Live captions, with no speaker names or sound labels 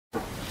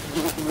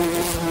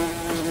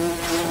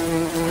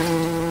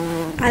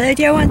Hello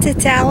dear ones,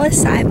 it's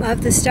Alice. I'm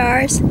of the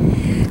stars.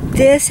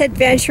 This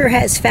adventure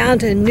has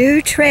found a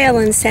new trail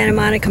in Santa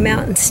Monica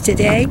Mountains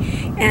today,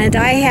 and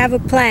I have a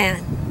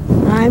plan.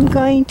 I'm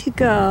going to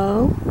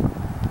go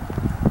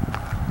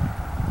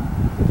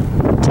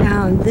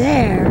down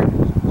there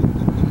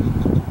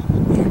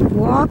and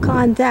walk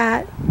on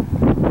that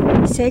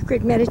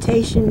sacred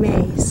meditation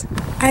maze.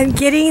 I'm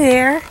getting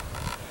there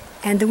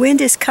and the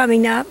wind is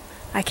coming up.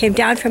 I came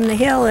down from the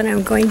hill and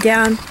I'm going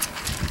down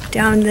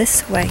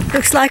this way.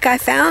 Looks like I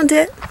found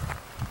it.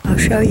 I'll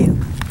show you.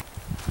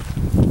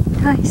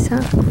 Nice,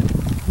 huh?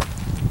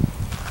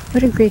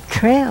 What a great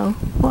trail.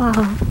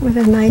 Wow, what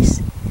a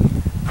nice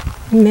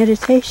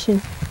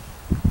meditation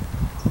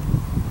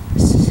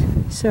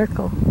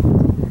circle.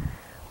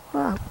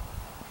 Wow.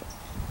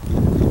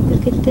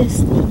 Look at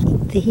this,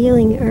 the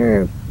healing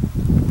herb.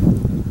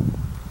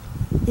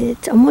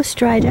 It's almost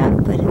dried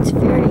up, but it's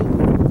very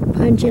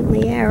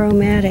pungently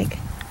aromatic.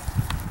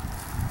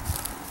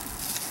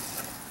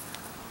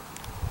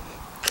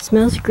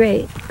 Smells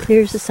great.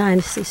 Clears the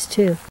sinuses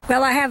too.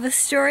 Well, I have a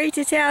story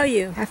to tell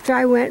you. After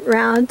I went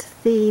round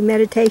the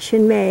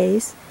meditation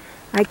maze,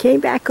 I came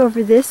back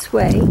over this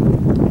way.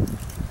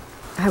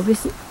 I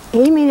was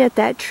aiming at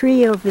that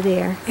tree over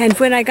there. And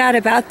when I got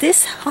about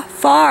this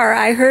far,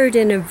 I heard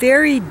in a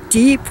very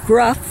deep,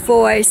 gruff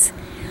voice,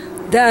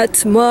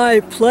 "That's my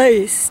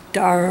place,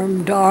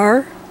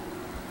 Darmdar."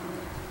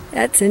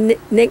 That's a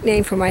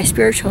nickname for my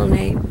spiritual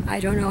name. I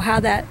don't know how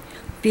that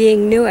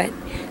being knew it.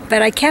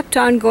 But I kept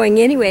on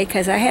going anyway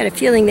because I had a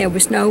feeling there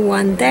was no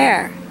one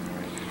there.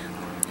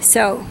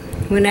 So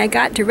when I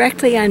got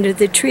directly under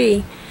the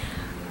tree,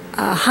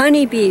 a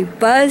honeybee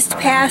buzzed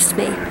past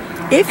me.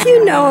 If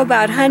you know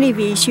about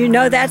honeybees, you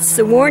know that's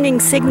the warning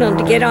signal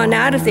to get on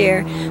out of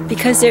there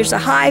because there's a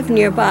hive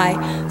nearby.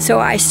 So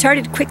I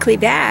started quickly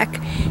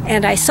back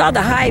and I saw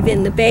the hive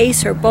in the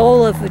base or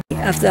bole of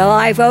the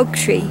live oak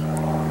tree.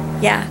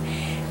 Yeah,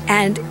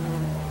 and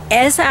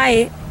as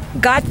I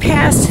got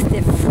past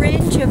the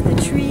fringe of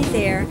the tree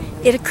there,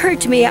 it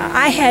occurred to me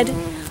I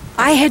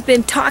had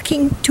been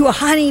talking to a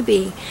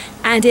honeybee,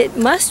 and it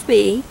must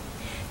be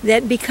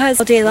that because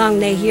all day long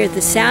they hear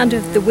the sound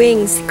of the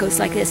wings, it goes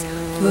like this,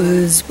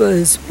 buzz,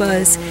 buzz,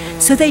 buzz.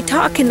 So they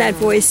talk in that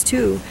voice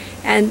too,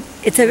 and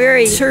it's a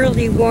very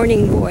surly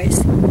warning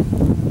voice.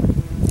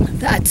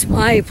 That's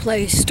my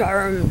place,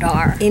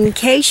 Darmdar. In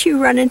case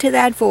you run into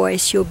that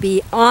voice, you'll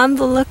be on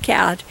the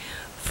lookout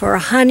for a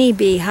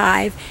honeybee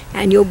hive,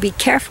 and you'll be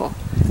careful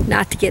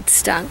not to get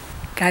stung.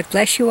 God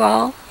bless you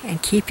all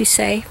and keep you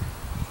safe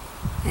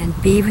and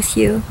be with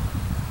you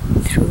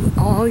through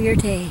all your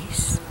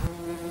days.